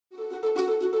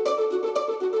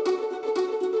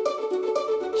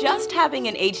Just having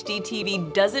an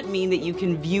HDTV doesn't mean that you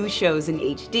can view shows in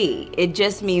HD. It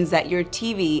just means that your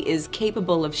TV is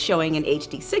capable of showing an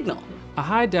HD signal. A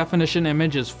high-definition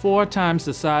image is 4 times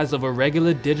the size of a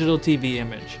regular digital TV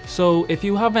image. So if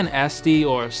you have an SD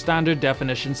or standard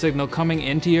definition signal coming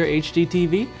into your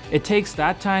HDTV, it takes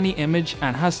that tiny image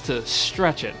and has to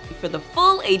stretch it. For the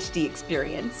full HD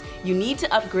experience, you need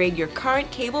to upgrade your current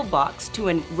cable box to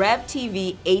a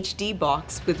REVTV HD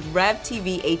box with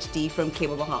REVTV HD from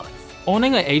Cable Bahamas.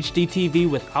 Owning a HDTV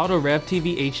without a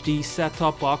REVTV HD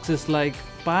set-top box is like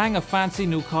buying a fancy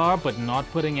new car but not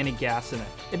putting any gas in it.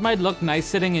 It might look nice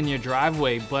sitting in your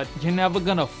driveway, but you're never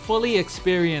gonna fully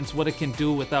experience what it can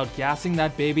do without gassing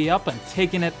that baby up and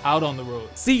taking it out on the road.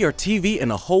 See your TV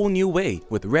in a whole new way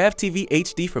with REVTV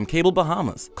HD from Cable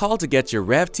Bahamas. Call to get your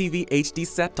REVTV HD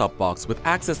set-top box with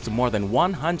access to more than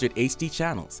 100 HD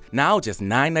channels. Now just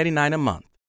 $9.99 a month.